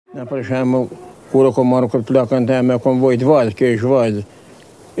Per esempio, quello che mi ha placcato a me con voi due, che è due,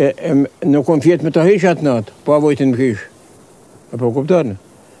 non confiate me tahish atnat, pa voi in kish. A poco tardi.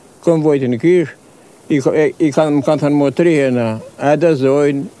 Con voi in kish, I kan han motrihena, ada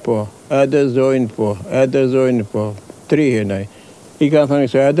zoin po, trihena. I kan han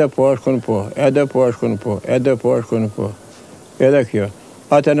se ada porskon po, Ada kjo.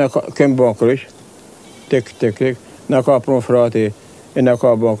 Atena kem bankrish, tik, na ka profrati, na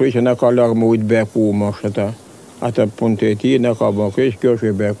ka bankrish, na ka lag muid beku mashata. Ata punteti, na ka bankrish, kjo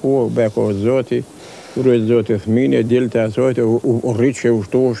shi beku zoti, uroj zoti thmine, dilta zoti, urriche,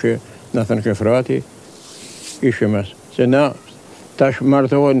 uštoshe, na than kefrati. Ishemas. Se na, tash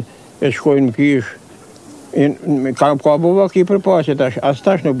martohen, e shkojnë kish, ka bova ki për pasi tash, as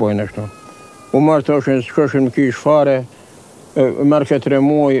tash në bojnë ashtu. U martohen, shkoshin kish fare, marrë këtë 3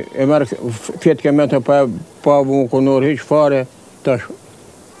 muaj, marrë fjetë kemet pa mu konor hiq fare, tash,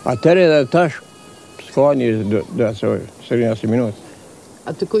 atëre dhe tash, s'ka një dhe asoj, sërin asë minut.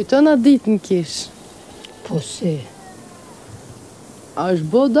 A të kujton atë ditë në kish? Po si. A është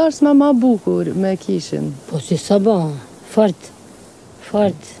bo dars ma bukur me kishin? Po si sa ba, fart,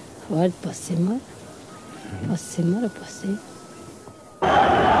 pasi marë.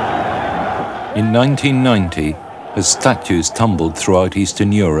 In 1990, as statues tumbled throughout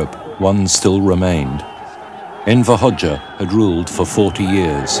Eastern Europe, one still remained. Enver Hoxha had ruled for 40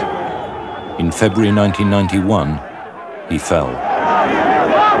 years. In February 1991, he fell.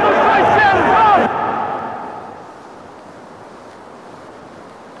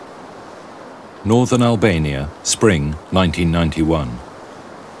 Northern Albania, spring 1991.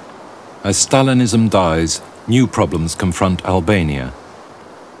 As Stalinism dies, new problems confront Albania,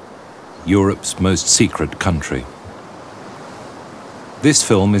 Europe's most secret country. This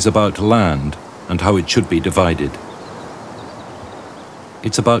film is about land and how it should be divided.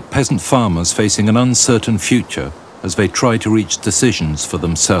 It's about peasant farmers facing an uncertain future as they try to reach decisions for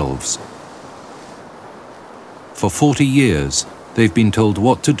themselves. For 40 years, they've been told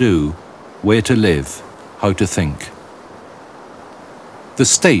what to do, where to live, how to think. The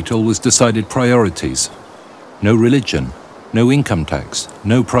state always decided priorities. No religion, no income tax,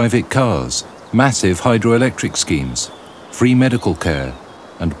 no private cars, massive hydroelectric schemes, free medical care,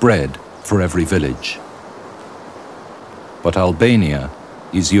 and bread for every village. But Albania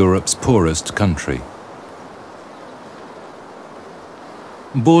is Europe's poorest country.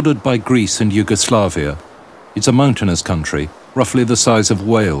 Bordered by Greece and Yugoslavia, it's a mountainous country, roughly the size of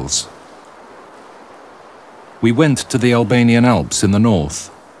Wales. We went to the Albanian Alps in the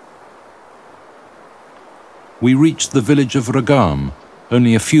north. We reached the village of Rrogam,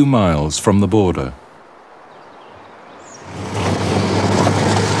 only a few miles from the border.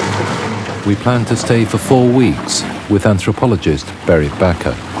 We planned to stay for 4 weeks with anthropologist Berit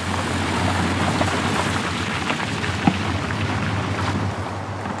Bakker.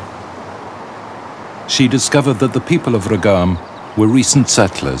 She discovered that the people of Rrogam were recent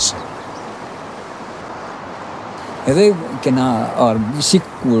settlers. Edhe kena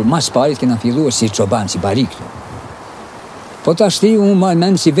sikur mas parit kena filluar si çoban, si bari këtu. Po tashti unë ma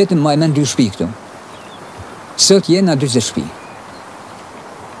men si vetëm ma men 2 shtëpi këtu. Sot jena 40 shtëpi.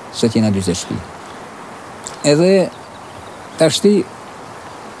 Edhe tashti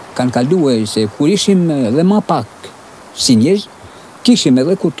kanë kaluar se kur ishim edhe ma pak si njerëz, kishim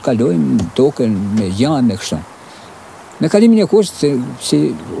edhe ku të kalojmë tokën me gjanë me kështu. Me kalimin e kohës si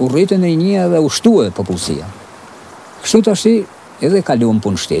u rritën e një dhe u shtuë popullsia. Kështu tashti edhe kaluam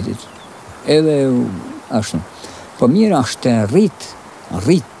punë shtetit, edhe ashtu. Po mirë është janë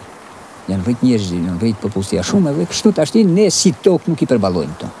rrit njerëz, janë rrit popullsia shumë, edhe kështu tashti ne si tokë nuk I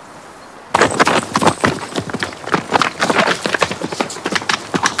përballojmë to.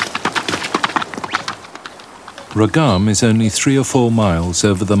 Rrogam is only 3 or 4 miles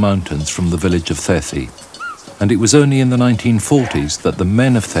over the mountains from the village of Thethi, and it was only in the 1940s that the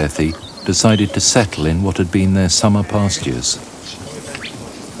men of Thethi decided to settle in what had been their summer pastures.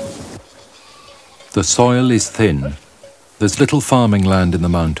 The soil is thin. There's little farming land in the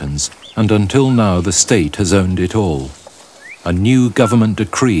mountains, and until now the state has owned it all. A new government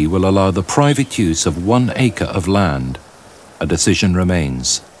decree will allow the private use of 1 acre of land. A decision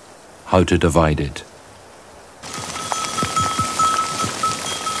remains: how to divide it.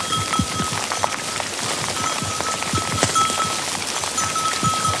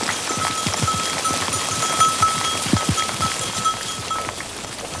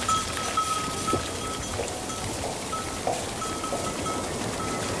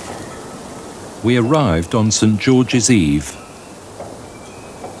 We arrived on St. George's Eve.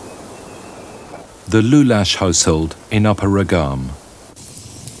 The Lulash household in Upper Rrogam.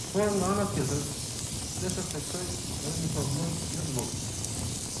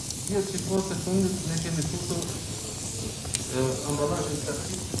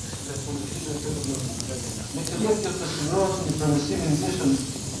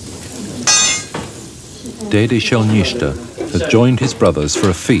 Dede Shelnishta has joined his brothers for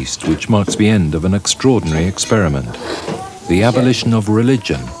a feast which marks the end of an extraordinary experiment, the abolition of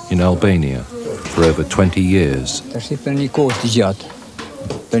religion in Albania for over 20 years. Për një kohë të gjatë,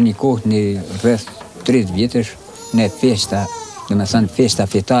 për një kohë një rreth 30 vjetësh, ne festa, dhe me thënë festa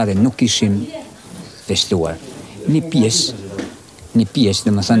fetare nuk ishim festuar. Një pjesë,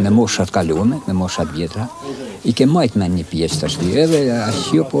 dhe me thënë në moshat kalume, në moshat vjetra, i ke majt men një pjesë të ashtu, edhe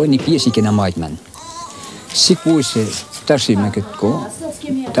ashtu, po një pjesë i kena majt men. Sikur se tash me këtë kohë,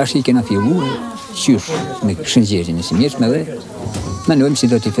 tash i kena filluar qysh me shëngjeshjen e mjesme dhe mendojmë si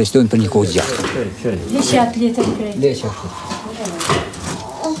do t'i festojmë për një kohë gjatë. Leqë atë letër i krejtë. Leqë ashtu.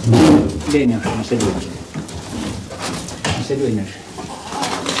 Lejnë ashtu, nëse luajnë. Nëse luajnë ashtu.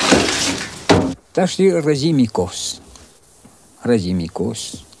 Tash i rregjimi i kohës. Rregjimi i kohës.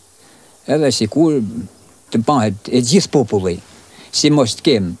 Edhe sikur të bëhet e gjithë populli, si mos të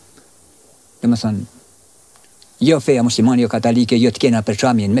kemë, dhe më thënë, jo feja muslimane, jo katalike, jo të kena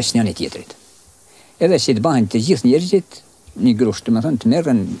përçamje në mes njën e tjetrit. Edhe si të bëhen të gjithë njerëzit, një grusht, të më thënë, të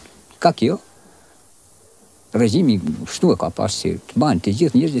merren ka kjo, regjimi shtu e ka pas si të bëhen të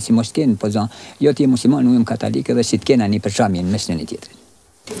gjithë njerëzit, si mos të kenë, po zanë, jo të je musliman, ujëm katalik, edhe si të kena një përçamje në mes njën e tjetrit.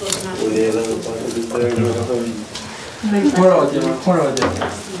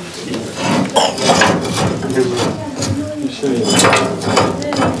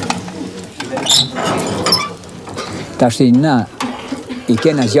 Tash na i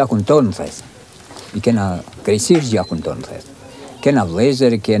kena gjakun tonë thes. I kena krejtësisht gjakun tonë thes. Kena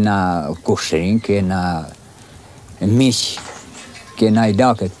vëllezër, kena kushrin, kena miq, kena i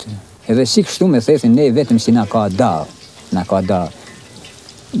dakët. Edhe si kështu me thethin ne vetëm si na ka da. Na ka da.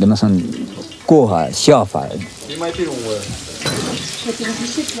 Dhe më thënë koha, qafa.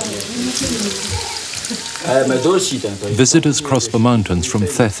 Visitors cross the mountains from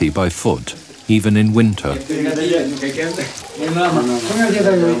Thethi by foot, even in winter.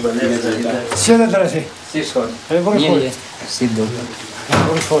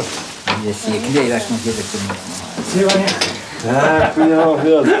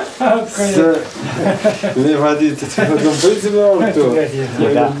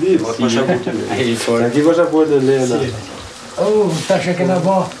 Oh, tash e kena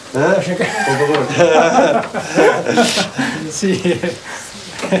ba. Tash e kena. Si.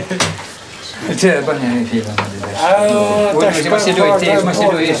 Që e bërë një fila. Mos i mos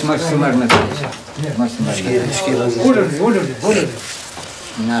të mërë me të një. Mos të mërë me të një. Ullur.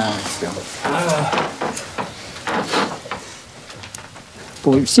 Na, po,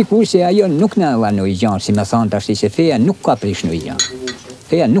 sikur se ajo nuk në lanoj gjanë, si me thonë tash se feja nuk ka prish në gjanë.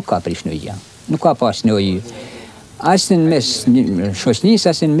 Feja nuk ka prish në gjanë. Nuk ka pas në asë në mes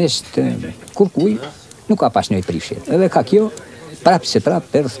shoqënisë, asë në mes të kurkuj, nuk ka pas në prishje. Edhe ka kjo, prapë se prapë,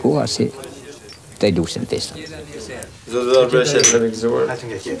 për koha se të e lusin festa. Zotë dhe breshet me gëzuar.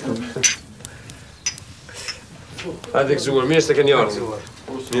 Hajde gëzuar, mirë se kënë jarë.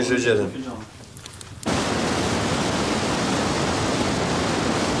 Mirë se gjetën.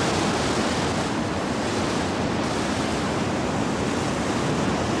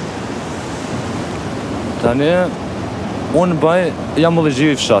 Tani, unë jam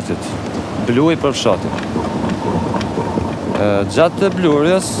mëllëgjiu i fshatit, bluj për fshatit. Gjatë të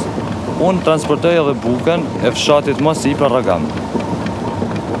blurjes, unë transportoj edhe bukën e fshatit masi për Rrogam.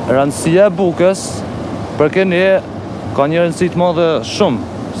 Rëndësia e bukës, për këne, ka një rëndësi të madhe shumë,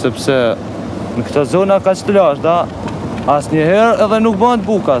 sepse në këtë zona ka që të lashta, asë njëherë edhe nuk bëhet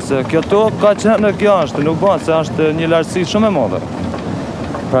buka, se kjo tokë ka që në kjo ashtë, nuk bëhet, se është një lartësi shumë e madhe.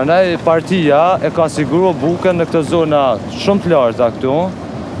 Prandaj partia e ka siguru bukën në këtë zona shumë të larta këtu,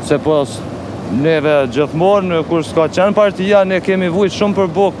 se po neve gjithmonë kur s'ka qenë partia, ne kemi vujt shumë për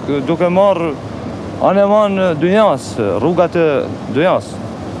bukë, duke marrë aneman dynjas, rrugat e dynjas.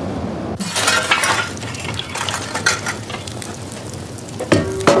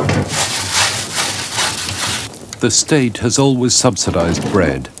 The state has always subsidized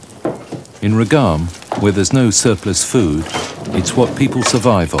bread. In Rrogam, where there's no surplus food, it's what people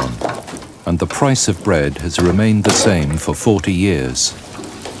survive on, and the price of bread has remained the same for 40 years.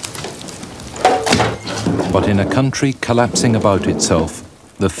 But in a country collapsing about itself,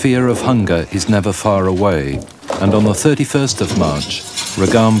 the fear of hunger is never far away, and on the 31st of March,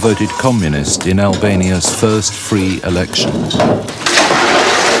 Rrogam voted communist in Albania's first free election.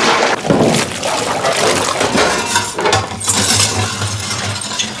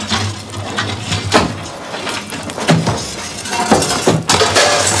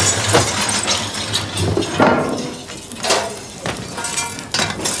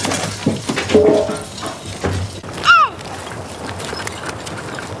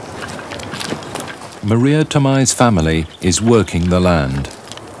 Maria Tomai's family is working the land.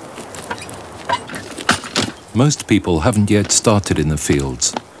 Most people haven't yet started in the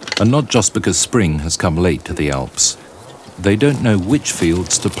fields, and not just because spring has come late to the Alps. They don't know which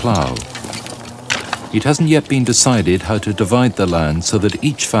fields to plough. It hasn't yet been decided how to divide the land so that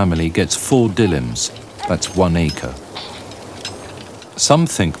each family gets 4 dilims, that's 1 acre. Some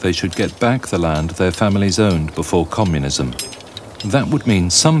think they should get back the land their families owned before communism. That would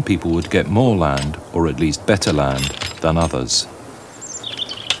mean some people would get more land, or at least better land, than others.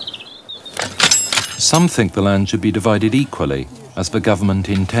 Some think the land should be divided equally, as the government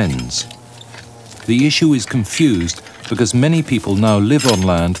intends. The issue is confused because many people now live on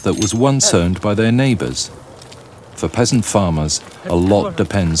land that was once owned by their neighbours. For peasant farmers, a lot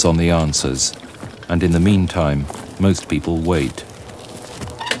depends on the answers, and in the meantime, most people wait.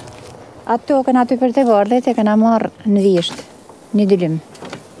 Ato kanë aty për të vardhet e kanë marrë në visht, një dilim.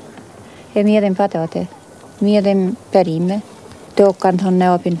 E mjedhim patate, mjedhim perime, tokë kanë thonë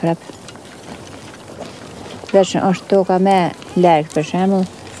ne opin prap. Veç është toka me largë për shembull,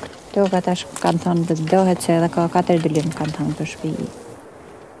 toka tash kanë thonë të dohet se edhe ka 4 dilim kanë thonë për shtëpi.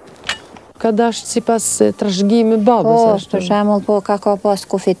 Ka dash sipas trashëgimit babës ashtu. Po, për shembull po ka pas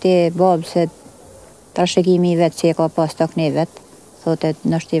kufit e babës se trashëgimi i vet si e ka pas tokën e vet. Thotë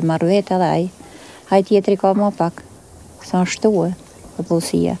nështë i marrë vetë edhe ai. Ai tjetri ka më pak. Sa shtuë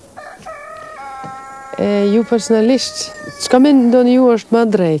popullsia. Ju personalisht, çka mendoni ju është më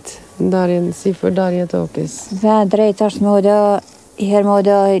drejt? Ndarjen si përdarje tokës. Më drejt është më odo, i herë më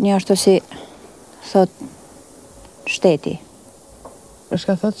odo një ashtu si thot shteti.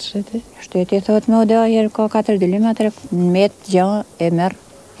 Shka thot shteti? Shteti thot më odo, i herë ka 4 dilimat, në metë gjë e merë,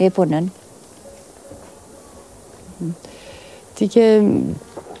 e punën. Ti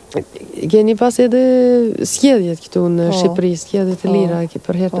keni pas edhe skjedhjet këtu në Shqipëri, skjedhjet e lira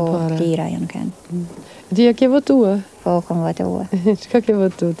për herë të para. Po, lira janë kanë. Ti ja ke votua? Po, kam votua. Çka ke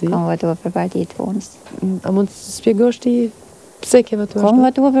votu ti? Kam votua për Partitë Punës. A mund të shpjegosh ti pse ke votuar? Kam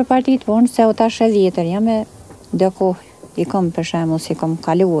votua për Partitë Punës, se u tash e vjetër jam me do kohë i kam për shembull si kam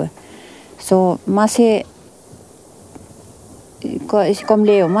kaluar. So, masi kom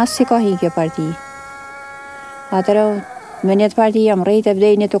leo, masi ka hi kjo parti. Atëra me një parti jam rejt e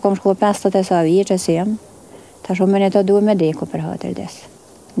vdej një të kom shku 50 e sa vjeqe si jam, ta shumë me një të duhe me deku për hatër des.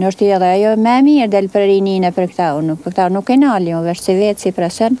 Nështë edhe ajo me mirë del për rinin e për këta nuk e nali, veç si vetë si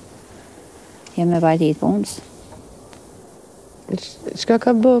presen, jem me Partitë Punës. Çka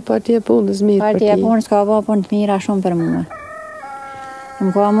ka bë Partia e Punës mirë për ti? Partia e Punës ka bë punë të mira shumë për mua. Më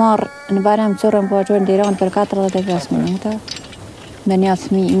ka marrë në barem cërë më ka qërë në Tiranë për 45 minuta, me një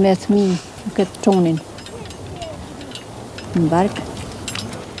thmi në këtë qunin. Në barkë.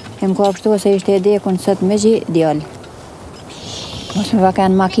 E më ka pështu se ishte e dekun sot me djallë. Mos me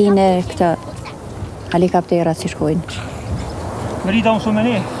vakan makine këta helikopterat si shkojnë. Më rita unë shumë e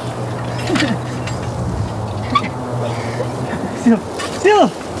ne. Silo!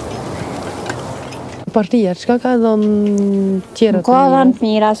 Partia, çka ka dhënë tjera të Ka dhënë të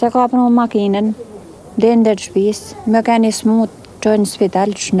mira, se ka punu makinen, dhe ndër shpis, me ka një smut, qojnë në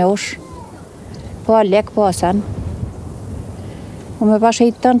spital, shnosh, po lek posan. U me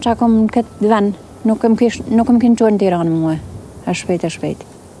pashit tënë që akom në këtë ven, nuk më kinë qojnë në Tiranë mua. Është shpejt.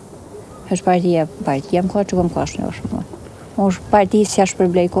 është partia më ka që kom ka shnosh mua. Është parti si ashtë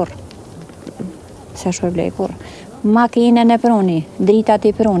përblej kur. Makinën e pruni, dritat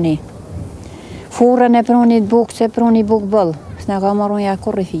i pruni. Furën e pruni të bukë se pruni bukë bëllë. S'na ka marrun ja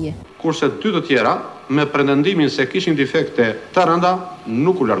kur fije. Kurse 2 të tjera, me pretendimin se kishin defekte të rënda,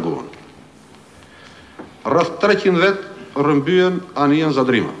 nuk u larguan. Rreth 300 vet rrëmbyen anijen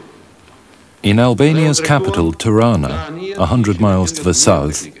zadrima. In Albania's capital, Tirana, 100 miles to the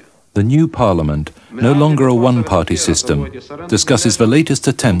south, the new parliament, no longer a one-party system, discusses the latest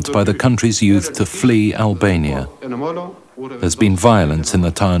attempt by the country's youth to flee Albania. There's been violence in the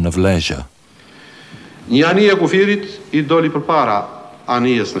town of Leja. Një anije kufirit i doli përpara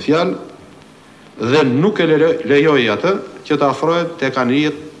anijes në fjalë dhe nuk e lejoi atë që të afrohet tek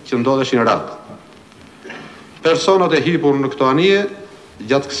anijet që ndodheshin radhë. Personat e hipur në këto anije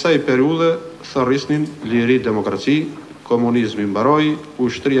gjatë kësaj periudhe thërrisnin liri, demokraci, komunizmi mbaroi,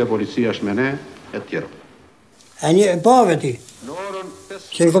 ushtria, policia shmene, e tjera. E një bave ti,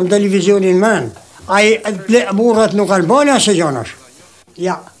 që në kom televizionin men, a i burrat nuk Albania se gjanash.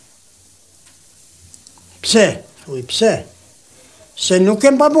 Ja. Pse? Thuj, pse? Se nuk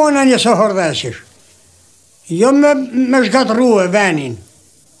kem pa bona një së hordesish. Jo me shgatruhe venin.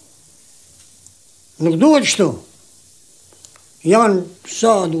 Nuk duhet shtu. Janë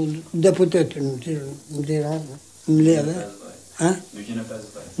sa du deputet në Tiranë, në Leve,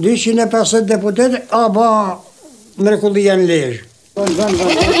 250 deputet, a ba mrekullia në lejë.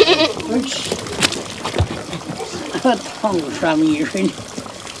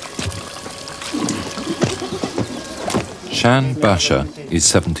 Shan Basha is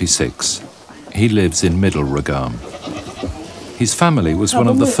 76. He lives in Middle Rrogam. His family was one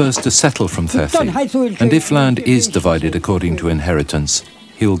of the first to settle from Thethi, and if land is divided according to inheritance,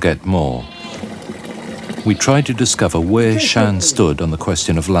 he'll get more. We tried to discover where Shan stood on the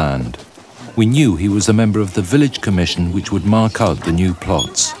question of land. We knew he was a member of the village commission which would mark out the new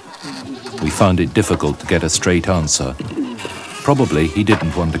plots. We found it difficult to get a straight answer. Probably he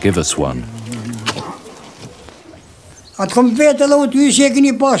didn't want to give us one. Atë kom vetë edhe u ty se e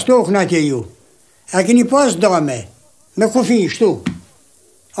keni pas tokën atje ju. E keni pas dame, me kufin shtu.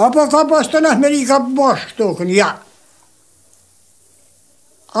 Apo ka pas të në Amerika bashkë tokën, ja.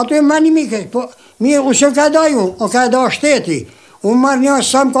 Ato e mani mike, po mirë, u se ka da ju, o ka da shteti. U marrë një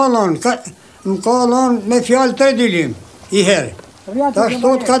sa më ka lanë me fjallë 3 dilim, i herë. Tash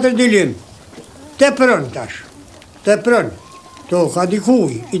thot 4 dilim. Te prën tash, te prën. To ka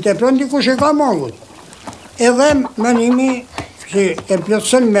dikuj, i te prën dikush e ka mangut. Edhe menimi që e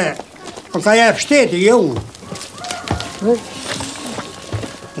plotësën me, o ka jep shteti, jo unë.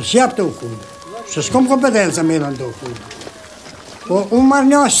 S'jap të ukun, se s'kom kompetenca me edhe në të ukun. Po unë marrë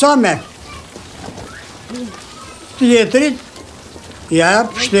një same, tjetërit, jep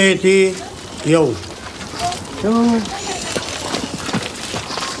shteti, jo unë.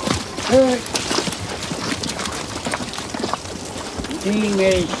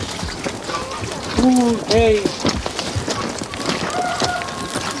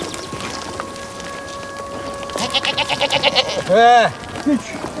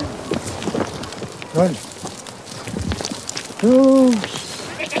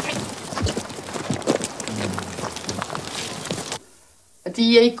 Ti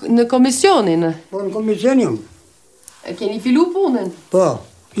je në komisionin? Po, në komisionin. E keni fillu punën? Po,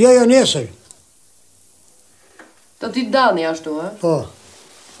 jo nesër. Do t'i dani ashtu, e? Po.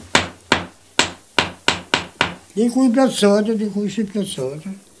 Dikuj plotësohet, dikuj si plotësohet.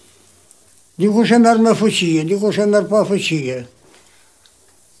 Dikush e merë me fuqie, dikush e merë pa fuqie.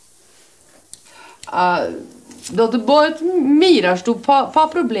 A do të bëhet mirë ashtu, pa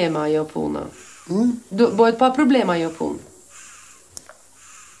problema ajo puna? Do bëhet pa problema ajo punë?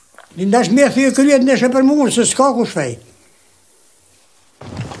 Ndash me thye kryet neshe për mund, se s'ka ku shfej.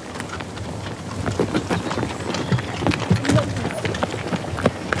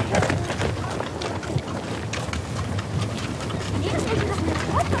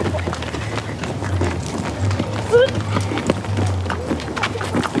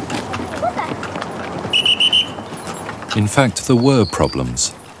 In fact, there were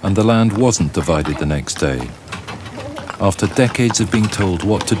problems, and the land wasn't divided the next day. After decades of being told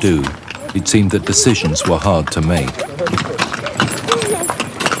what to do, it seemed that decisions were hard to make.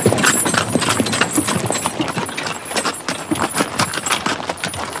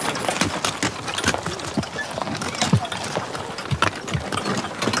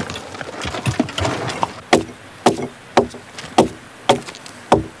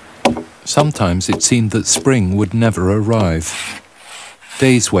 Sometimes it seemed that spring would never arrive.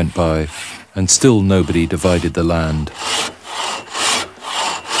 Days went by, and still nobody divided the land.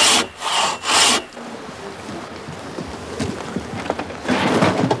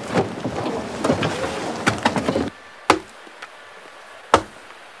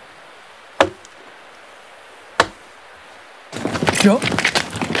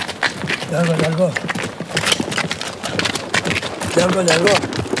 Dalgo.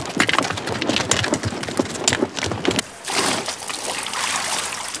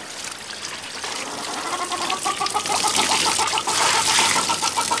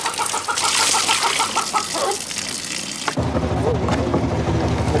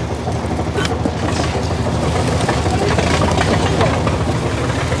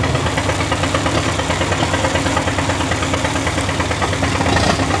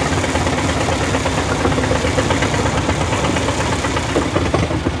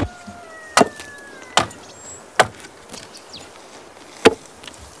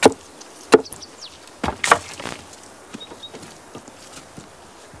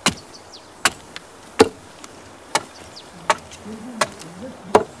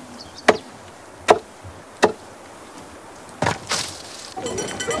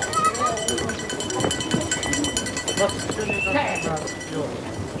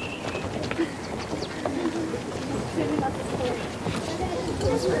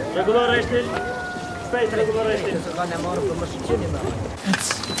 Regularrește. Stai, regularrește. Să va ne-am arăt pe mășicenii mea.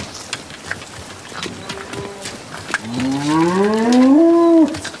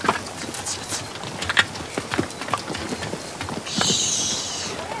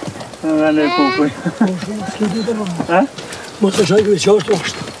 në kukuj. Mos e shajkëve që është.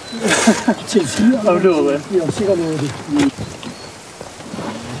 Cilësia. A vlodhe. Jo, si ka lodhi.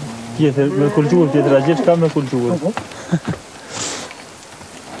 Tjetër, me kulturë tjetër, a gjithë ka me kulturë.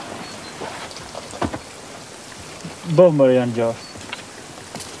 Bëvë mërë janë gjashtë.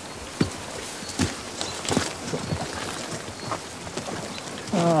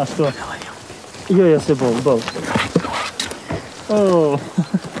 Ashtu. Jo, se bëvë. Oh.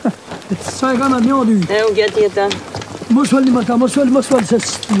 Sa e kanë atë një dy? E unë këtë jetën. Mos falli më ka, mos falli se...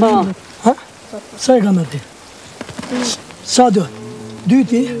 Ha? Sa e kanë atë? Sa do?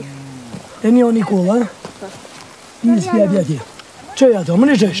 Dyti? E një Nikola, ha? Një s'pja bjati. Qëj ato, më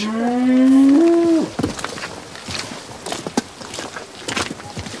në qesh?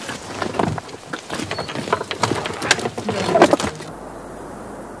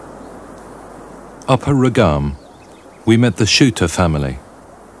 Up at Rrogam, we met the Shuta family.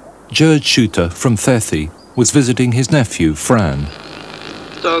 Gjergj Shuta from Thethi was visiting his nephew, Fran.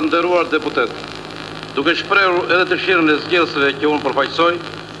 Të nderuar deputet, duke shprehur edhe dëshirën e zgjedhësve që unë përfaqësoj,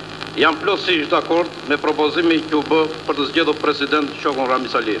 jam plotësisht dakord me propozimin që u bë për të zgjedhur president shokun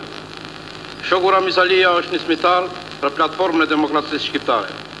Ramis Ali. Shoku Ramis Ali është nismitar për platformën e demokracisë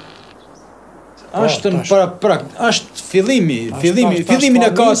shqiptare. Është fillimin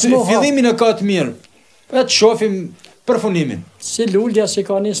e ka të mirë. E të shohim përfundimin. Si lulja si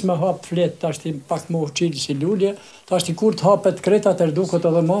ka nis me hap flet, tash ti pak më uçil si lulja, tash ti kur të hapet kreta të duket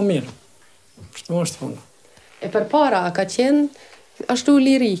edhe më mirë. Kështu është puna. E përpara ka qenë ashtu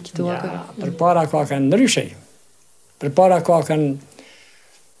lirik këtu. Përpara ka kanë ndryshe. Përpara ka kanë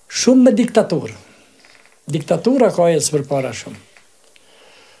shumë me diktaturë. Diktatura ka ecë përpara shumë.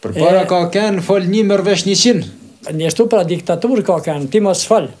 Përpara ka kanë fol një mërvesh 100. Njështu pra diktaturë ka kanë, ti mos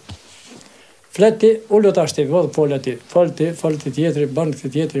fal. Fleti, ullot ashti, vëllë poleti, folti tjetëri, bënë këtë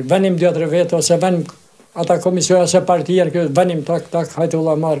tjetëri, venim 2-3 vetë, ose venim ata komisioja se partijer, kjo, venim tak, hajtë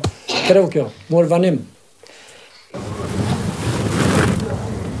ulla marë, kreu kjo, morë venim.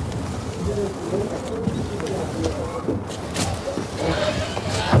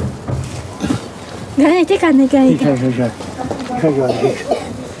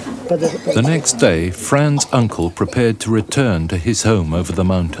 The next day, Fran's uncle prepared to return to his home over the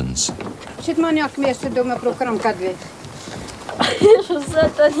mountains.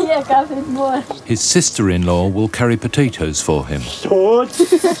 His sister-in-law will carry potatoes for him.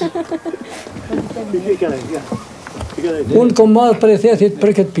 Unë kom marrë për e thethit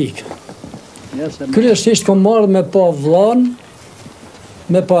për këtë pikë. Kryesisht kom marrë me pa vllanë,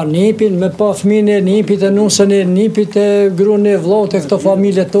 me pa nipin, me pa fëmin e nipit, e nusën e nipit, e gruan e vllaut e këto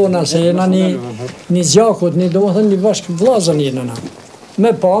familje tona, se jena një zjakut, një do më thënë një bashkë vlazën jena na.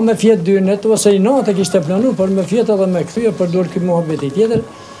 Me pa, me fjetë dynet, ose i natë e kishte planu, për me fjetë edhe me këthyja, për dur këtë muhabeti tjetër.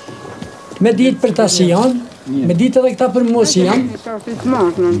 Me ditë për ta si janë, me ditë edhe këta për mu si janë.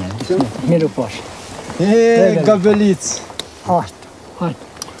 Miru pash. Gabelic. Hajtë.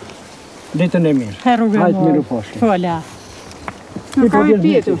 Ditën e mirë. Hajtë miru pash. Fola.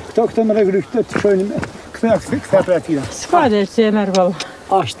 Këta me regrykte të shojnë, këthe për atina. S'ka dhe që e mërë vëllë.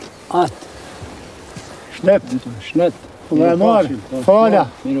 Ashtë. Shnet. Though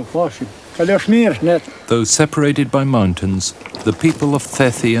separated by mountains, the people of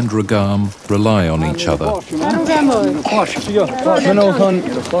Thethi and Rrogam rely on each other.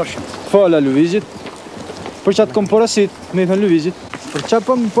 Fala Luvizit, për qatë kom porosit, me i thënë Luvizit, për qatë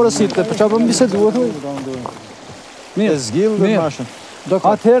pëm porosit, për qatë pëm biseduat. Mirë, zgjillë dhe mashën.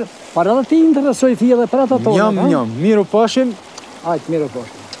 Atëherë, para dhe ti interesoj thje dhe për atë tonë. Jam, miru pashim. Ajtë, miru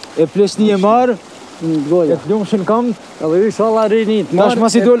pashim. E plesni e marë, e të lumë shën kam. Edhe i shala rinit. Tash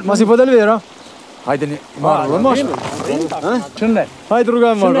masi po del vera. Hajde një marë dhe mashë. Shëndet. Hajde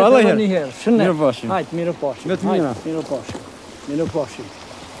Rrogam marë, alla herë. Shëndet. Miru pashim. Hajtë, miru pashim. Me të mira. Miru pashim. Miru pashim.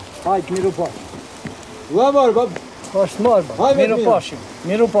 Hajtë, miru pashim. Rrogam marë, bab. Ashtë marë, bab. Miru pashim.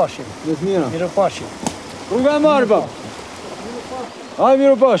 Miru pashim. Me të mira. Miru pashim. Rrogam marë, bab. Hajde,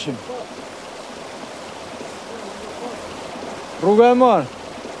 miru pashim. Rrogam marë.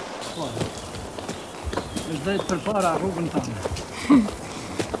 është drejt për para rrugën tonë.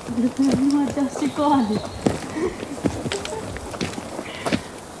 Mua të shikoni.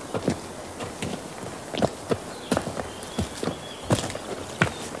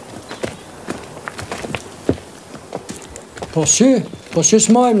 Po si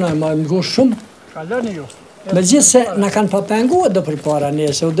s'majmë na, majmë ngush shumë. Kaloni ju. Me gjithë se na kanë papengu edhe për para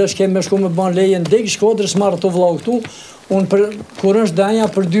nese, u dësh kemi me shku me ban lejen deg, Shkodrës marrë të vlau këtu, unë kur është danja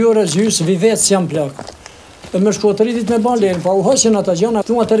për 2 orë gjysë, vi vetë si jam plak. E me shku të rritit me ban lejen, pa u hosin ata gjana,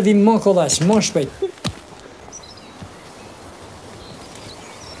 tu atër vim më kodhes, më shpejt.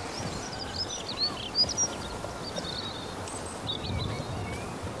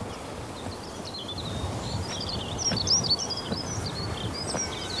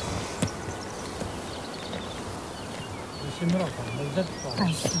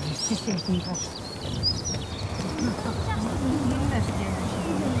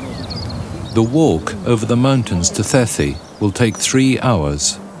 The walk over the mountains to Thethi will take 3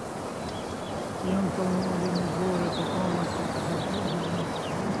 hours.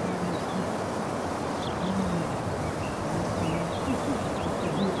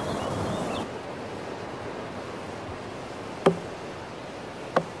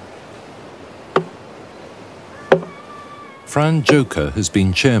 Fran Joker has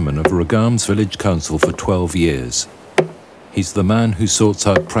been chairman of Rrogam's village council for 12 years. He's the man who sorts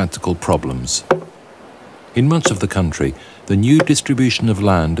out practical problems. In much of the country, the new distribution of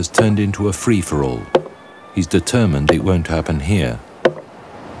land has turned into a free-for-all. He's determined it won't happen here.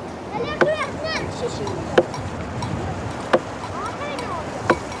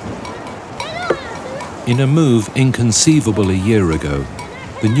 In a move inconceivable a year ago,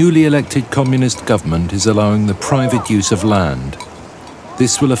 the newly elected communist government is allowing the private use of land.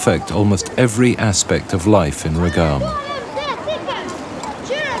 This will affect almost every aspect of life in Rrogam.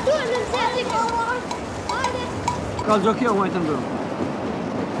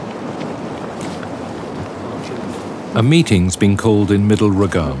 A meeting's been called in Middle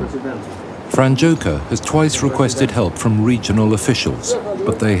Rrogam. Fran Joker has twice requested help from regional officials,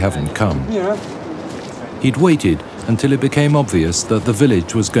 but they haven't come. He'd waited until it became obvious that the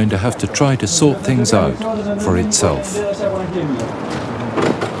village was going to have to try to sort things out for itself.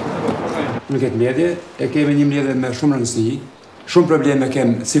 Nuk mjedje, e kemi një mjedje me shumë rëndësi, shumë probleme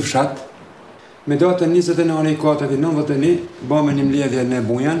kem si fshat. Me datën 29/4/91 bëmë një mjedje në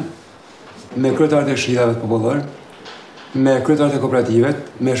Bujan, me kryetarët e shitave të popullor, me kryetarët e kooperativet,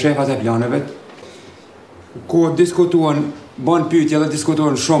 me shefat e planeve, ku diskutuan, bën pyetje dhe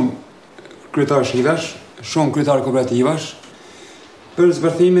diskutuan shumë kryetarë shitash, shumë kryetarë kooperativash, për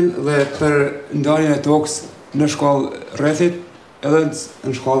zbërthimin dhe për ndarjen e tokës në shkollë rrethit edhe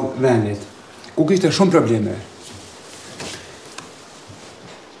në shkollë vendit, ku kishte shumë probleme.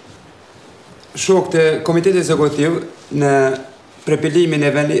 Shokët e Komitetit Ekzekutiv në prepilimin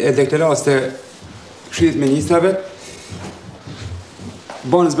e deklarës të Këshillit Ministrave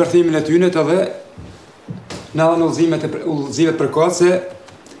bën zbërthimin e tyre edhe na dhanë udhëzimet përkatëse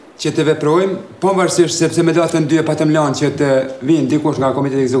që të veprojmë, pavarësisht sepse me datën 2 patëm lanë që të vinë dikush nga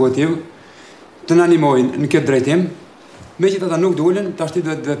Komiteti Ekzekutiv, të na animojnë në këtë drejtim, megjithatë nuk dulen, tashti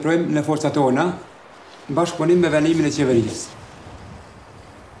duhet të veprojmë në forcat tona, në bashkëpunim me vendimin e qeverisë.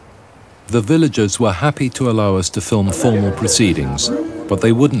 The villagers were happy to allow us to film formal proceedings, but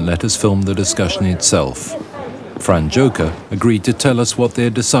they wouldn't let us film the discussion itself. Fran Joker agreed to tell us what they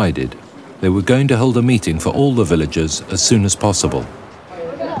had decided. They were going to hold a meeting for all the villagers as soon as possible.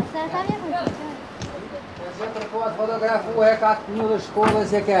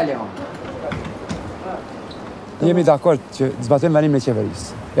 Jemi dakord që zbatojmë vendimin e qeverisë.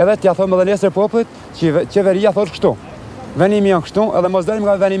 Edhe t'ja thomë edhe nesër popullit që qeveria thotë kështu. Vendimi janë kështu, edhe mos dalim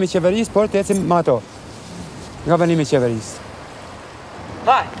nga vendimi i qeverisë, por të ecim me ato. Nga vendimi i qeverisë.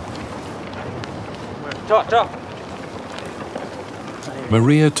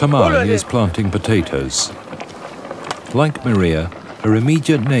 Maria Tamai is planting potatoes. Like Maria, her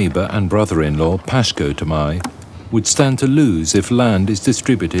immediate neighbour and brother-in-law, Pashko Tamai, would stand to lose if land is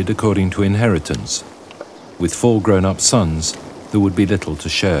distributed according to inheritance. With 4 grown-up sons, there would be little to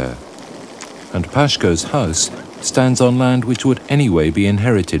share. And Pashko's house stands on land which would anyway be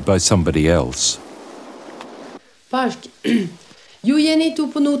inherited by somebody else. Pashk, ju jeni tu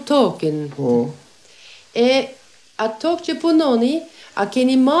punu tokën. Po. E atë tokë që punoni, a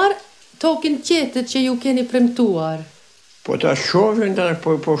keni marrë tokën tjetër që ju keni premtuar? Po ta shohim,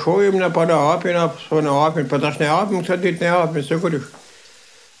 po shohim në para hapin, apo në hapin, po tash në hapin, këtë ditë në hapin, sigurisht.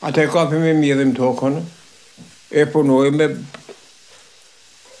 Ate kapim e mjedhim tokën, e punojmë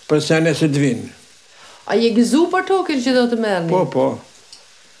për sene se të vinë. A je gëzu për tokën që do të merrni? Po, po.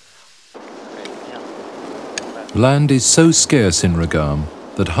 Land is so scarce in Rrogam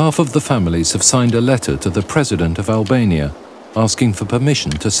that half of the families have signed a letter to the President of Albania asking for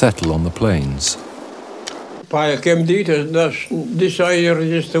permission to settle on the plains. Pa e kem ditë, disa i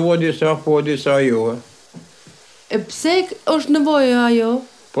regjistrohet, disa po, disa jo. E pse është nevojë ajo?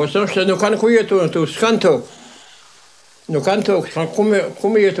 Po s'është nuk kanë ku jetuar këtu, s'kan tokë. Nuk kanë tokë, s'kan ku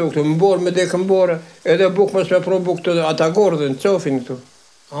me jetu këtu, mborë me dekë mborë, edhe bukë mos me pro bukë të ata gordën, cofin këtu.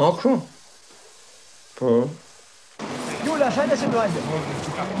 A, kështu? Po. Jula, shajnë që dojnë.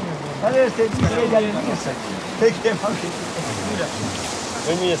 Hale është të gjithë një njëse. Te kemë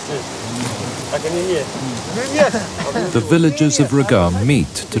The villagers of Rrogam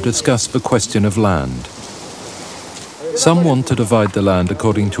meet to discuss the question of land. Some want to divide the land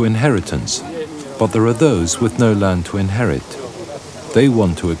according to inheritance, But there are those with no land to inherit. They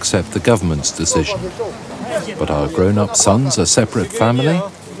want to accept the government's decision. But our grown-up sons a separate family?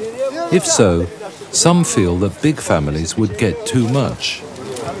 If so, some feel that big families would get too much.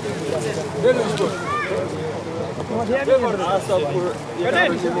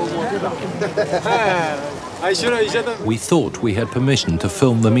 We thought we had permission to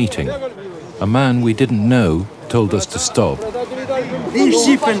film the meeting. A man we didn't know told us to stop.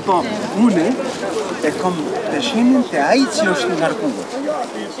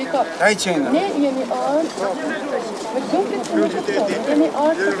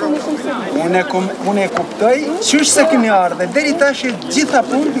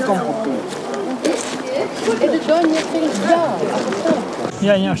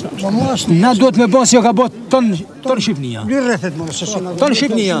 Na duhet me bën si ka bë ton Shqipnia. Ton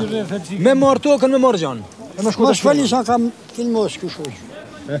Shqipnia. Me marr tokën, me marr gjan.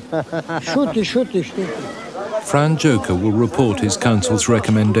 Fran Joker will report his council's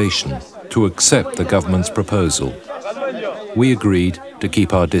recommendation to accept the government's proposal. We agreed to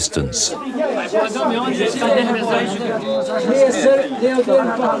keep our distance.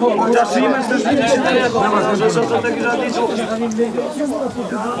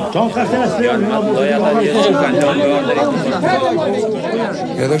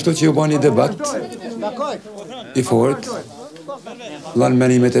 Edhe ashtu që ju bani debat I fort, lanë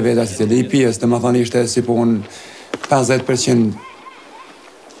menimet e veta si të i pjesë, dhe më thani ishte si pun 50%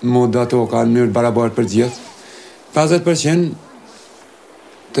 moda toka në mënyrë barabartë për gjithë, 50%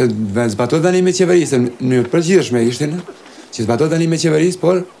 të zbatot dënimet qeverisë në mënyrë përgjithshme ishtin, që zbatot dënimet qeverisë,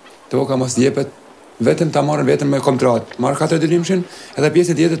 por toka mos jepet vetëm ta marrën vetëm me kontrat. Marrë 4 dënimshin, edhe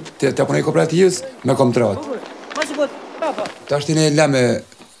pjesën tjetër të punoj kooperativës me kontrat. Tashti ne lame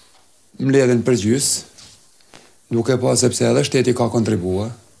mbledhen për gjys, duke pa sepse edhe shteti ka kontribua,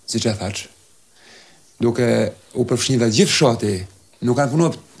 siç e thash. Duke u përfshirë dhe gjithë fshati, nuk kanë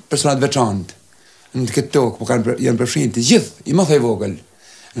punuar personat veçantë në këtë tokë, po janë përfshirë të gjithë, I më thej vogël,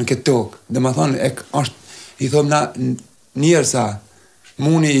 në këtë tokë. Dhe më thonë, I thom na njerë sa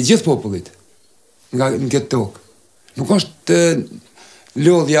muni I gjithë popullit në këtë tokë. Nuk është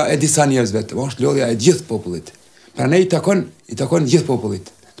lodhja e disa njerëzve, është lodhja e gjithë popullit. Pra ne I takon gjithë popullit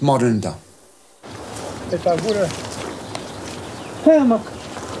të marrën në ta. E ta gure. Mak.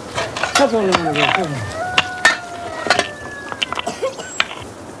 Ka zonë në në.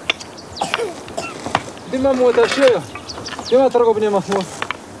 Dima mua të shë, dima të rogobën e ma thua.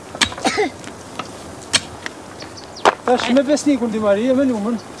 Tash me besnikun di Maria, me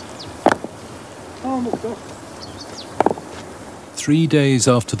numën. 3 days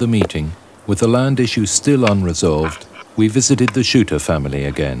after the meeting, with the land issue still unresolved, we visited the Shooter family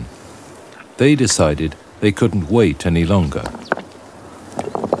again. They decided they couldn't wait any longer.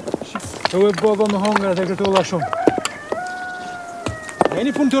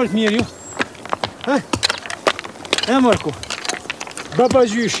 Marko, baba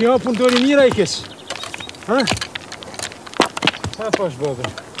gjysh, ja punëtori mira I kes. Ha pash baba.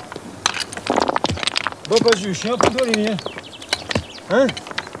 Baba gjysh, ja punëtori mirë. Ha?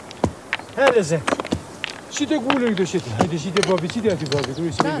 Hele ze. Qite gullën këto qite. Hajde qite babi, qite ati babi,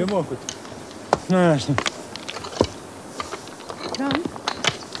 kërë si me makët. Na ashtë.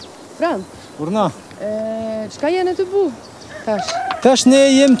 Fran. Urna. Qka jene të bu? Tash? Tash ne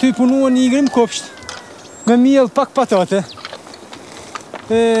jem të I punua një grim kopsht. Me miell pak patate.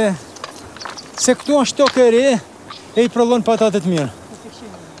 Se këtu është tokë e re, I prallon patatet mirë.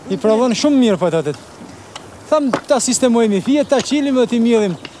 I prallon shumë mirë patatet. Tham ta sistemojmë fije, ta qilim dhe t'i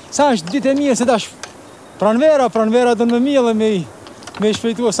miellim. Sa është ditë e mirë se tash pranvera do në me miellë me I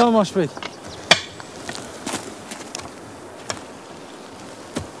shpejtua sa ma shpejt.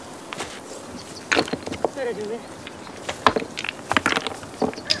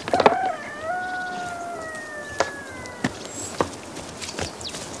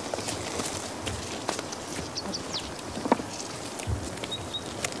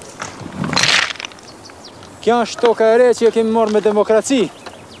 Kja është toka e re që kemi marrë me demokraci.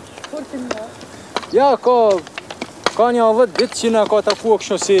 Kur të më? Ja, ka një 10 ditë që na ka takua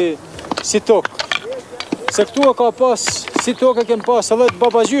kështu si tokë. Se këtu ka pas, si tokë kemë pas edhe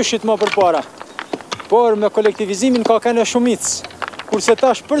babagjyshit më përpara. Por me kolektivizimin ka kene shumicë. Kurse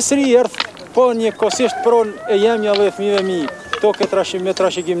tash përsëri erdh, po një kosisht pron e jemja dhe fëmijëve mi, tokë me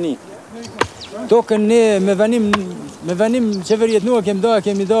trashëgimni. Tokën ne me venim qeveriet nuk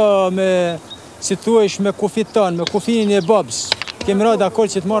kemi da me si thuesh me kufit tanë, me kufinin e babës. Kemi ra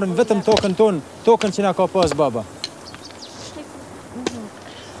dakord që të marrim vetëm tokën tonë, tokën që na ka pas baba.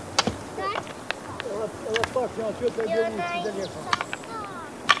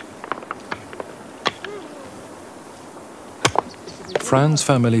 Fran's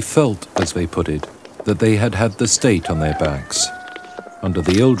family felt, as they put it, that they had had the state on their backs. Under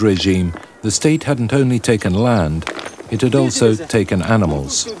the old regime, the state hadn't only taken land, it had also taken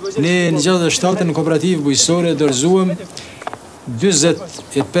animals. Ne në 67 në kooperativë bujqësore dorëzuam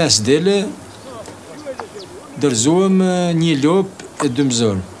 45 dele, dorëzuam 1 lop e 2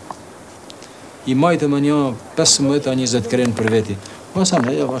 mzor. I majtëm një 15 a 20 kren për veti. Masa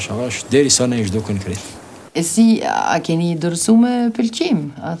ne avash deri sa ne ish duken kret. E si a keni dorësu me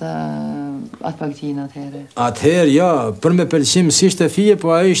pëlqim atë paktin atëherë? Atëherë, ja, për me pëlqim si ishte fije,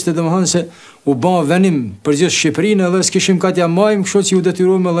 po ajo ishte domethënë se u ban venim për gjithë Shqipërinë edhe s'kishim katja majmë, kështu që u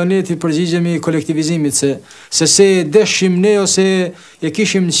detyruam edhe ne të përgjigjemi kolektivizimit se deshim ne ose e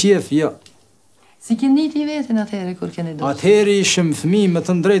kishim në qef, ja. Si keni ti veten atëherë kur keni dorësu? Atëherë ishim fëmijë, me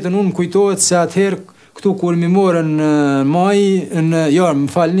të drejtën unë kujtohet se atëherë këtu kur mi morën në maj,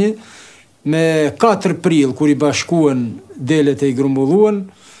 më falni, me 4 prill kur i bashkuan delet e i grumbulluan,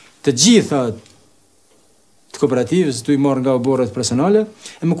 të gjitha të kooperativës, tu i marrë nga oborët personale,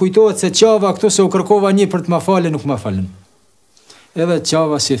 e më kujtohet se qava këtu se u kërkova një për të ma falen, nuk ma falen. Edhe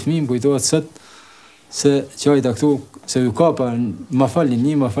qava si fëmijë më kujtohet sët, se qajta këtu, se u kapa, ma falin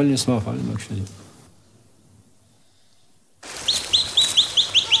një, ma falin, s'ma falin, më kështë gjithë.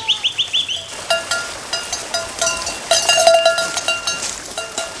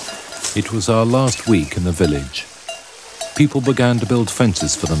 It was our last week in the village. People began to build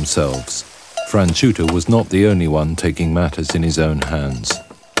fences for themselves. Franchuta was not the only one taking matters in his own hands.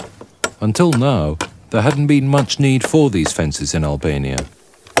 Until now, there hadn't been much need for these fences in Albania.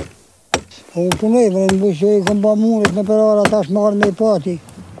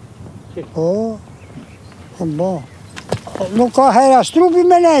 Nuk ka hera strupi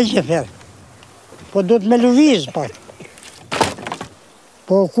me lejqe, therë. Po do të me luviz, pak.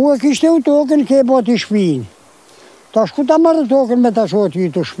 Po ku e kishte u token, ke e bati shpinë. Ta shku ta marrë token me ta shoti i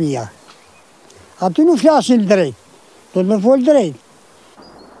të shpia. Aty nuk flasin drejt, do të me folë drejt.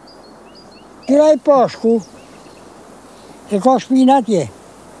 Kira i pashku, e ka shpinë atje,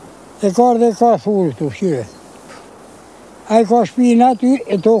 e ka dhe ka thullë të shire. A i ka shpinë aty,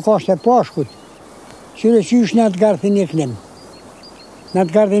 e to ka shte pashkut. Qyre që ishë në atë garthin e klim, në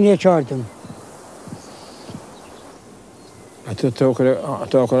atë garthin e qartëm. Ato tokën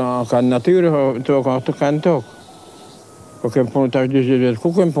kanë natyrë, ato kanë tokë. Po kemë punu tash 20 vjetë, ku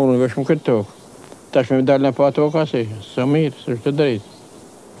kemë punu veshmë këtë tokë? Tash me dalë në pa tokë asi, së mirë, së shtë drejtë.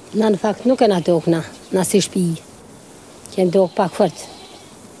 Na në fakt nuk e na tokë na si shpi. Kemë tokë pak fërtë.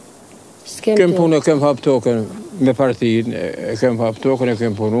 Kemë punu, kemë hapë tokën me partinë, kemë hapë tokën, e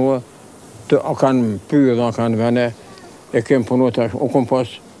kemë punua. Kanë pyrë, kanë vene, e kemë punua tash, u kom pas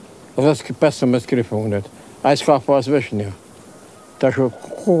 15 skrifonet. A i s'ka pas vesh një. Tash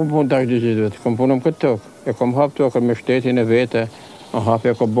ku pun tash 20 vetë, kom punum këtë tokë. E kom hapë tokën me shtetin e vete, a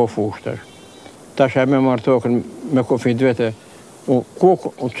hapë e kom bo fush tash. Tash e me marrë tokën me kofit vete,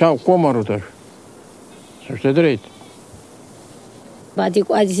 ku marru tash? Së shte drejtë. Bati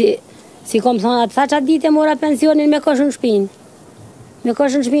si kom thonë atë, tha qatë ditë e mora pensionin me koshën shpinë. Me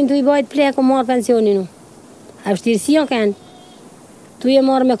koshën shpinë tu i bajt ple, kom marrë pensionin u. A vështirësi o kënë. Tu i e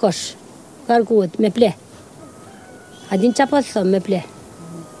marrë me koshë, karkuët, me ple. A din qa po të thëmë me ple.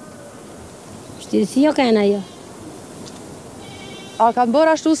 Vështirësi o kënë ajo. A kanë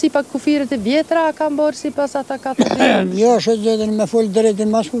bërë ashtu si pa kufirët e vjetra, a kanë bërë si pas ata 4 vjetra? Jo, shë gjithën me folë drejtin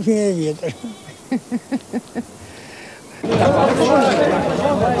mas kufirët e vjetra.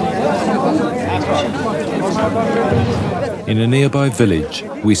 In a nearby village,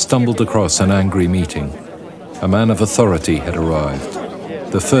 we stumbled across an angry meeting. A man of authority had arrived,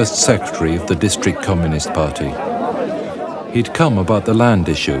 the first secretary of the district Communist Party. He'd come about the land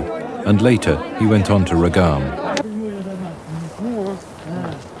issue, and later he went on to Rrogam.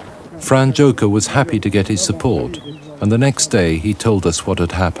 Fran Joker was happy to get his support, and the next day he told us what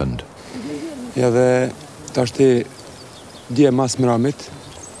had happened. Edhe tashti dje mas mramit,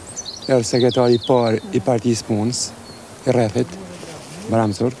 erë sekretari par I partisë punës, I rrethit,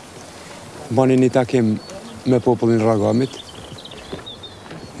 Bramsur, bani një takim me popullin Rrogamit,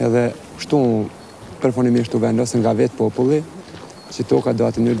 edhe shtu përfonimisht u vendosën nga vetë populli, që toka do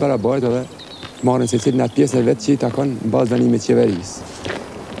atë njërë barabartë edhe marrën se cilë në atë pjesë e vetë që I takon në bazë dënimit qeverisë.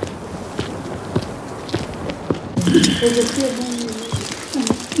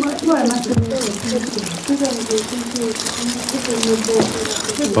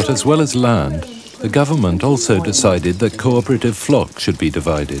 But as well as land, the government also decided that cooperative flocks should be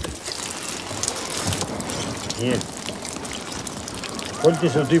divided. Dje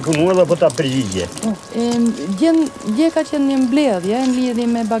ka qenë një mbledhje në lidhje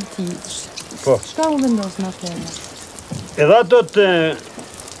me bagtit. Shka u vendosën atëherë? Edhe ato të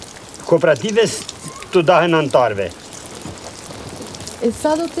kooperatives të dahen antarve. E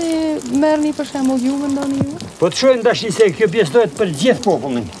sa do të merrni për shembull ju mendoni ju? Po të shohim tash se kjo pjesëtohet për gjithë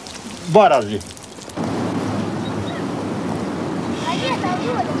popullin. Barazi.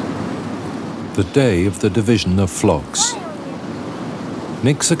 The day of the division of flocks.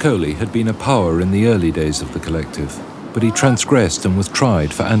 Nick Sakoli had been a power in the early days of the collective, but he transgressed and was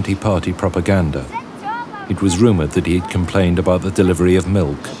tried for anti-party propaganda. It was rumoured that he had complained about the delivery of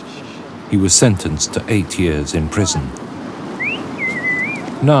milk. He was sentenced to 8 years in prison.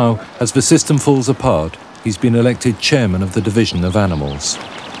 Now, as the system falls apart, he's been elected chairman of the division of animals.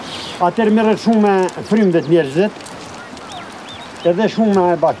 Atëherë merret shumë me frymëve të njerëzit, edhe shumë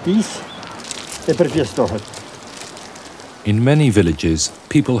me baktisë e përfjestohet. In many villages,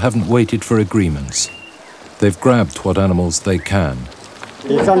 people haven't waited for agreements. They've grabbed what animals they can.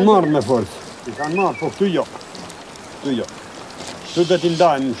 I kanë marrë me forcë. I kanë marrë, po këtu jo. Këtu jo. Këtu do t'i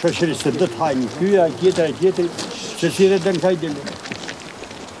ndajmë shoqërisë se do të hajnë. Këja, tjetër, se si dhe dënë kaj dëllë.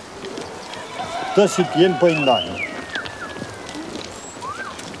 Të si t'jenë, po i ndajmë.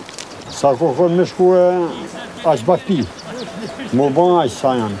 Sa kohën me shku aq bakti. Mo ban aq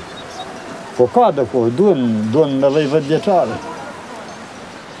sa janë. Po ka dhe kohë, duen me 10 vjeçare.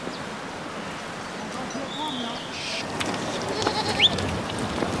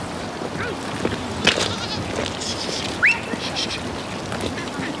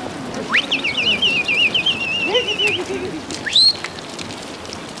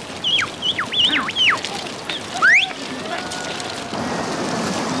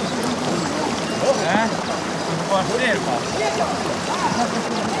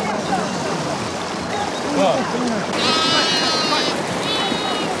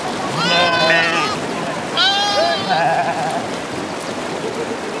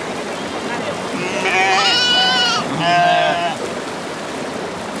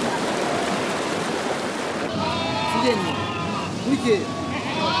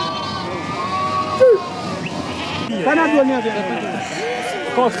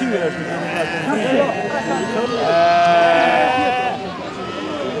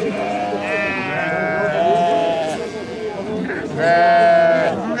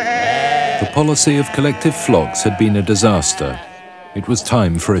 The policy of collective flocks had been a disaster. It was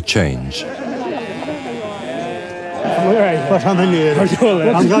time for a change.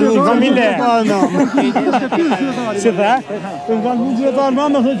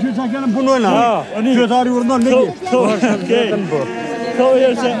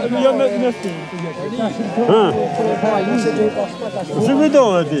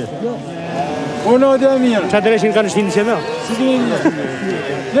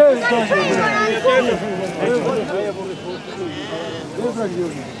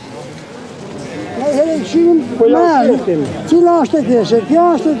 Cila është e kese? Kjo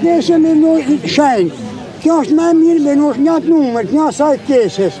është e kese me një shenjë. Kjo është me mirë me një atë numër, një asaj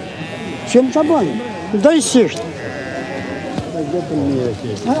keses. Që më që bëjnë? Drejtësisht.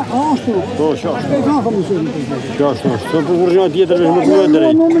 Ashtu. Po, shashtu. Ashtu e ka komisionin. Shashtu. Të për një tjetër me shmë kërë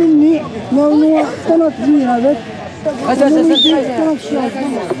drejtë. Numërin një, në të në të gjinave. Numërin një, të në të shashtu.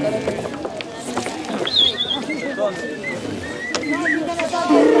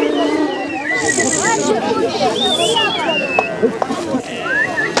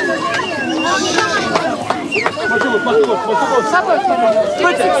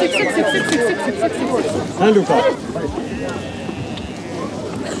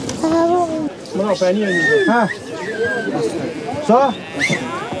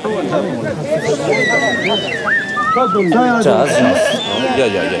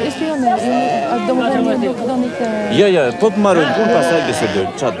 Ja, po të marrën punë pasaj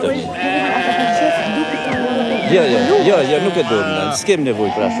bisedojnë, qatë dëmi. Ja, nuk e dojnë, s'kem nevoj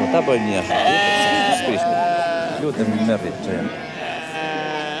për ashtu, ta bëjnë një ashtu.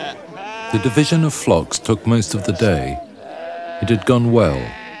 The division of flocks took most of the day. It had gone well.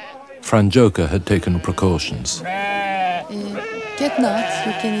 Franjoka had taken precautions. Këtë natë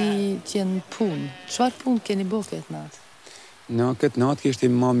ju keni qenë punë. Çfarë punë keni bërë këtë natë? Në këtë natë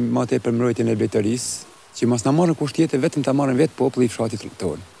kishtim ma te për mbrojtjen e mbretërisë, që mos na marrën kusht tjetër, vetëm ta marrën vetë populli i fshatit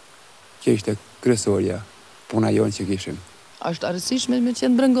tonë. Kjo ishte kryesorja, puna jonë që kishim. A është arsyeshme me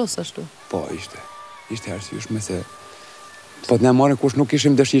qenë brengos ashtu? Po, ishte. Ishte arsyeshme se po të na marrën kusht nuk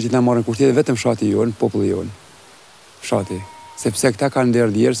kishim dëshirë që të na marrën kusht tjetër, vetëm fshati jonë, populli jonë. Fshati, sepse këta kanë nder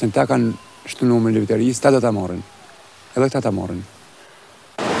djerë, se këta kanë shtunuar me mbretërisë, ta do ta marrën. Edhe këta ta marrën.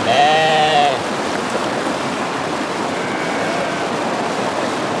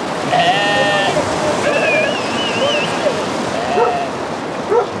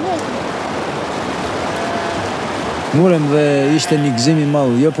 Murem dhe ishte një gëzim i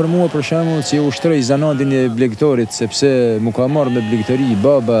madh, jo për mua për shembull që ushtroj zanatin e blegtorit sepse mu ka marrë me blegtori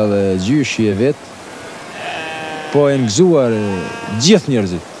baba dhe gjyshi e vet. Po e ngëzuar gjithë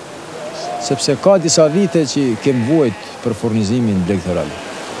njerëzit. Sepse ka disa vite që kem vojt për furnizimin blegtoral.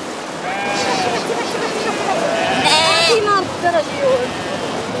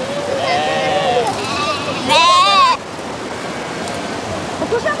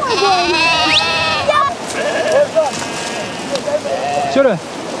 Qëre,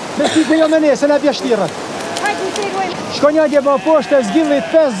 me s'pike jo me ne, se ne pja shtirët. Shko një atje pa poshtë, zgjillit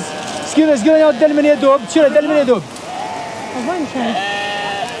pez, zgjillit një del me një dobë, qëre, del me një dobë. Po bojmë shenë.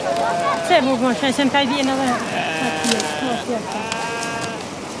 Se mu bojmë shenë, se më kaj vjenë edhe.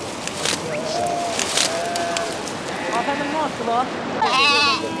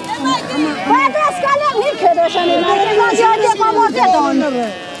 Po e të s'kalem një këtë shenë, në një atje pa morë të tonë.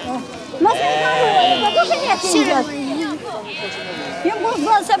 Mos me i kalu, po ku shenë jetë një gjithë? Jem kus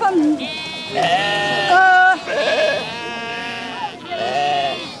bërë se pëm...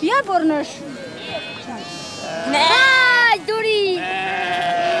 Ja për nësh. Aj, duri!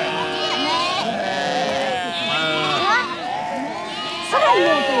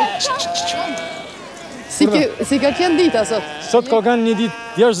 Si ka qenë dita sot? Sot ka qenë një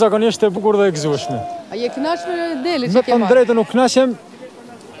ditë jashtë zakonisht e bukur dhe e gëzueshme. A je knash për deli që ke marrë? Me të drejtë nuk knashem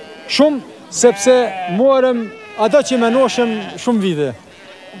shumë, sepse morëm ato që menoshëm shumë vite.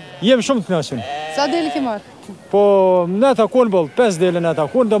 Jem shumë të knashem. Sa deli ke marrë? Po, ne takon bëllë, 5 dele ne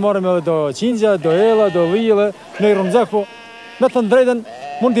takon, do marrëm edhe do qinxja, do ela, do vijele, në i rëmzak, po me të drejtën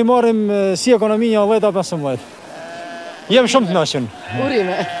mund t'i marrim si ekonomi një 10-15. Jem shumë të knashem.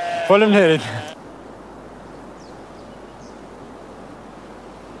 Urime. Faleminderit.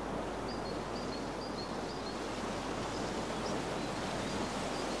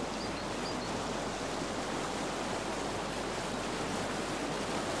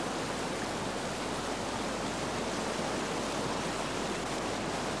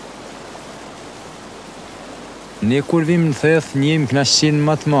 Ne kur vim në theth, njëm knashin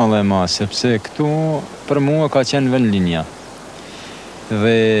më të madhe e ma, sepse këtu për mua ka qenë vendlinja.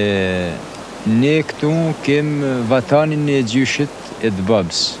 Dhe ne këtu kem vatanin e gjyshit e të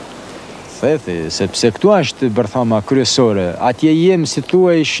babës. Thethi, sepse këtu është bërthama kryesore. Atje jem si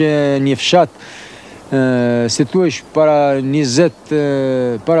tua ishe një fshat, si tua ishe para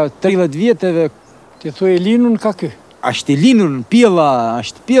 20, para 30 vjeteve. Ti thua e linun ka kë? Ashtë i linun,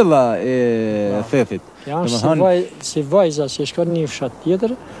 është pjella e thethit. Janë si vajza që shkon një fshat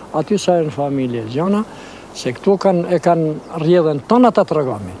tjetër, aty sa e në familje gjana, se këtu e kanë rjedhen tonat atë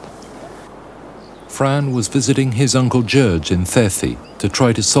Rrogamit. Fran was visiting his uncle George in Thethi to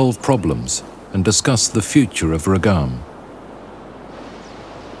try to solve problems and discuss the future of Rrogam.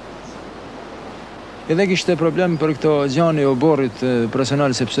 Edhe kishte problem për këto gjani o borrit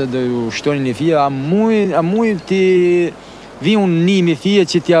personal, sepse do ju shtonin një fije, a muj ti vi unë një fije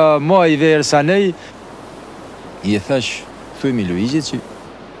që t'ja ma i verë sa nej. I e thash, thujmi Luigjit që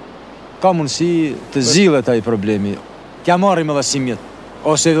ka mundësi të zillet ai problemi. T'ja marim edhe simjet,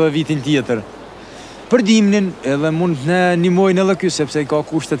 ose edhe vitin tjetër. Përdimnin edhe mund në nimojnë edhe kjo, sepse ka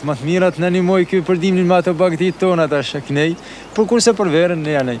kushtet më të mirat, në nimoj kjo përdimnin me ato bagtit tona tash kënej, për kurse për verën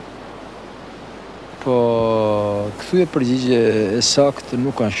ne janej. Po, këthu e përgjigje e sakt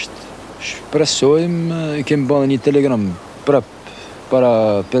nuk është. Shpresojmë, i kemë bënë një telegram prap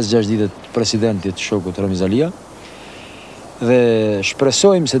para 5-6 ditet presidentit shokut Ramizalia, dhe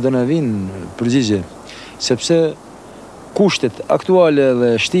shpresojmë se do në vinë përgjigje, sepse kushtet aktuale dhe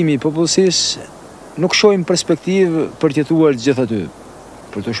shtimi i popullsisë nuk shojmë perspektivë për tjetuar gjithë aty,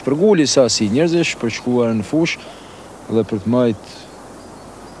 për të shpërgulli sa si njerëzish, për shkuar në fush dhe për të majtë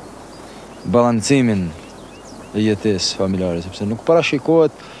balancimin e jetës familjare, sepse nuk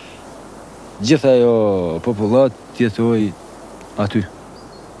parashikohet gjitha ajo popullat tjetoj aty.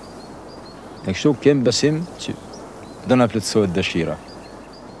 E kështu kem besim që do na plotësohet dëshira.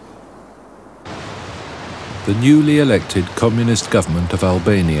 The newly elected communist government of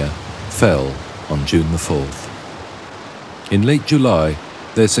Albania fell on June the 4th. In late July,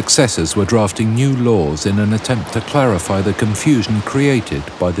 their successors were drafting new laws in an attempt to clarify the confusion created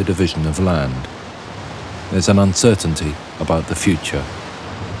by the division of land. There's an uncertainty about the future.